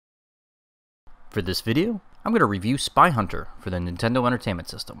For this video, I'm going to review Spy Hunter for the Nintendo Entertainment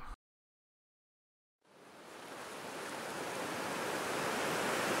System.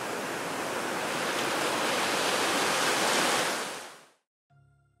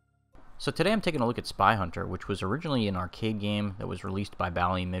 So today I'm taking a look at Spy Hunter, which was originally an arcade game that was released by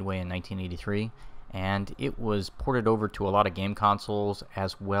Bally Midway in 1983, and it was ported over to a lot of game consoles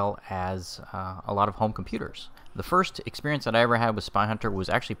as well as a lot of home computers. The first experience that I ever had with Spy Hunter was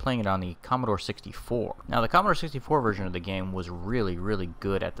actually playing it on the Commodore 64. Now the Commodore 64 version of the game was really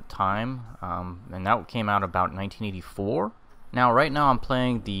good at the time, and that came out about 1984. Now right now I'm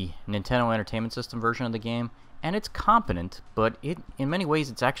playing the Nintendo Entertainment System version of the game, and it's competent, but in many ways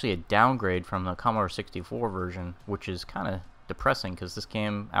it's actually a downgrade from the Commodore 64 version, which is kind of depressing because this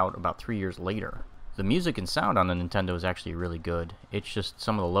came out about 3 years later. The music and sound on the Nintendo is actually really good. It's just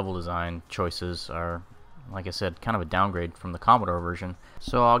some of the level design choices are, like I said, kind of a downgrade from the Commodore version.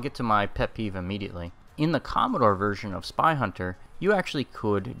 So I'll get to my pet peeve immediately. In the Commodore version of Spy Hunter, you actually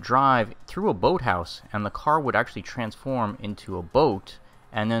could drive through a boathouse and the car would actually transform into a boat,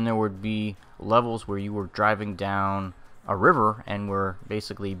 and then there would be levels where you were driving down a river and were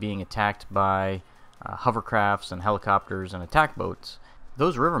basically being attacked by hovercrafts and helicopters and attack boats.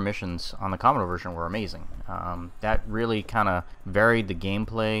 Those river missions on the Commodore version were amazing. That really kind of varied the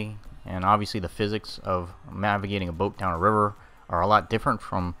gameplay, and obviously the physics of navigating a boat down a river are a lot different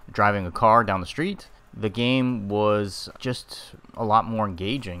from driving a car down the street. The game was just a lot more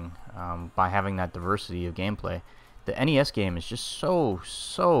engaging by having that diversity of gameplay. The NES game is just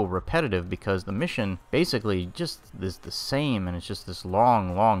so repetitive because the mission basically just is the same, and it's just this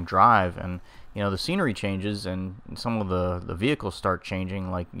long drive, and you know, the scenery changes and some of the vehicles start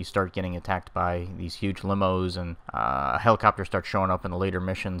changing. Like you start getting attacked by these huge limos, and a helicopter starts showing up in the later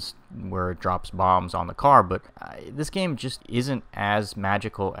missions where it drops bombs on the car. But this game just isn't as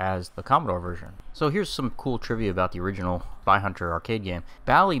magical as the Commodore version. So here's some cool trivia about the original Spy Hunter arcade game.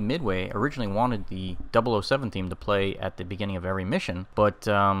 Bally Midway originally wanted the 007 theme to play at the beginning of every mission, but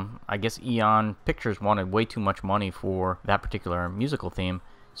I guess Eon Pictures wanted way too much money for that particular musical theme.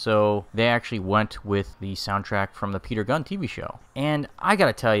 So they actually went with the soundtrack from the Peter Gunn TV show. And I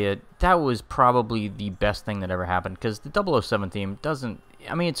gotta tell you, that was probably the best thing that ever happened, because the 007 theme doesn't,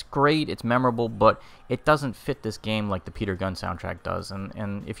 I mean, it's great, it's memorable, but it doesn't fit this game like the Peter Gunn soundtrack does.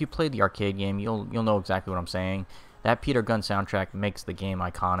 And if you play the arcade game, you'll know exactly what I'm saying. That Peter Gunn soundtrack makes the game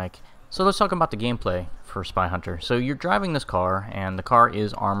iconic. So let's talk about the gameplay for Spy Hunter. So you're driving this car, and the car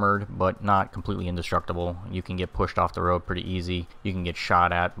is armored, but not completely indestructible. You can get pushed off the road pretty easy. You can get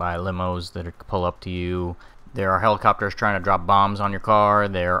shot at by limos that pull up to you. There are helicopters trying to drop bombs on your car.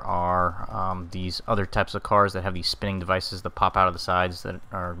 There are these other types of cars that have these spinning devices that pop out of the sides that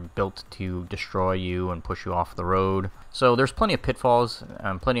are built to destroy you and push you off the road. So there's plenty of pitfalls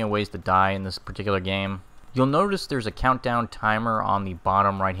and plenty of ways to die in this particular game. You'll notice there's a countdown timer on the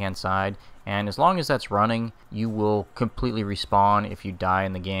bottom right hand side, and as long as that's running, you will completely respawn if you die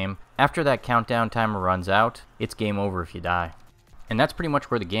in the game. After that countdown timer runs out, it's game over if you die. And that's pretty much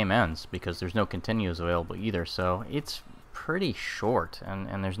where the game ends, because there's no continues available either, so it's pretty short,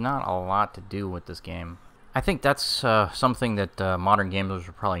 and there's not a lot to do with this game. I think that's something that modern gamers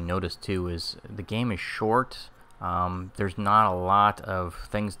will probably notice too, is the game is short. There's not a lot of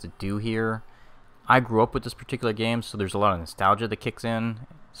things to do here. I grew up with this particular game, so there's a lot of nostalgia that kicks in,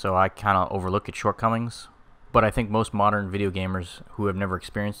 so I kind of overlook its shortcomings. But I think most modern video gamers who have never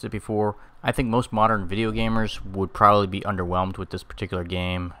experienced it before, I think most modern video gamers would probably be underwhelmed with this particular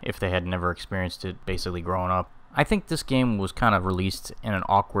game if they had never experienced it basically growing up. I think this game was kind of released in an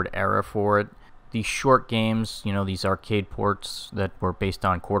awkward era for it. These short games, you know, these arcade ports that were based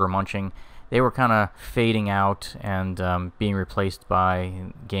on quarter munching, they were kind of fading out and being replaced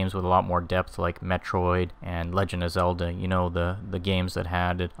by games with a lot more depth, like Metroid and Legend of Zelda. You know, the games that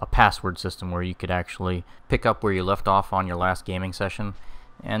had a password system where you could actually pick up where you left off on your last gaming session.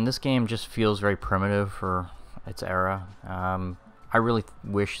 And this game just feels very primitive for its era. I really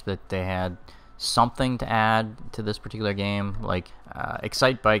wish that they had something to add to this particular game. Like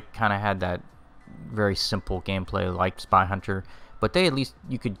Excitebike kind of had that very simple gameplay like Spy Hunter, but they at least,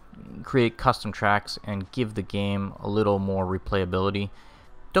 you could create custom tracks and give the game a little more replayability.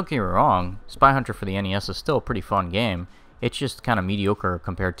 Don't get me wrong, Spy Hunter for the NES is still a pretty fun game. It's just kind of mediocre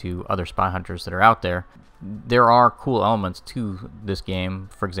compared to other Spy Hunters that are out there. There are cool elements to this game.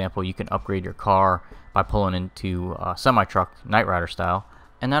 For example, you can upgrade your car by pulling into a semi-truck, Knight Rider style,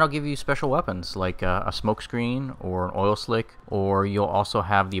 and that'll give you special weapons like a smoke screen or an oil slick, or you'll also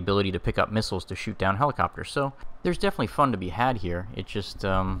have the ability to pick up missiles to shoot down helicopters. So there's definitely fun to be had here. It's just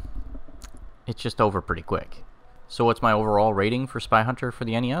over pretty quick. So what's my overall rating for Spy Hunter for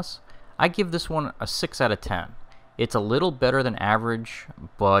the NES? I give this one a 6 out of 10. It's a little better than average,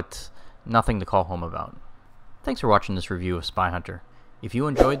 but nothing to call home about. Thanks for watching this review of Spy Hunter. If you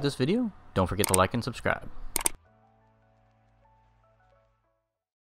enjoyed this video, don't forget to like and subscribe.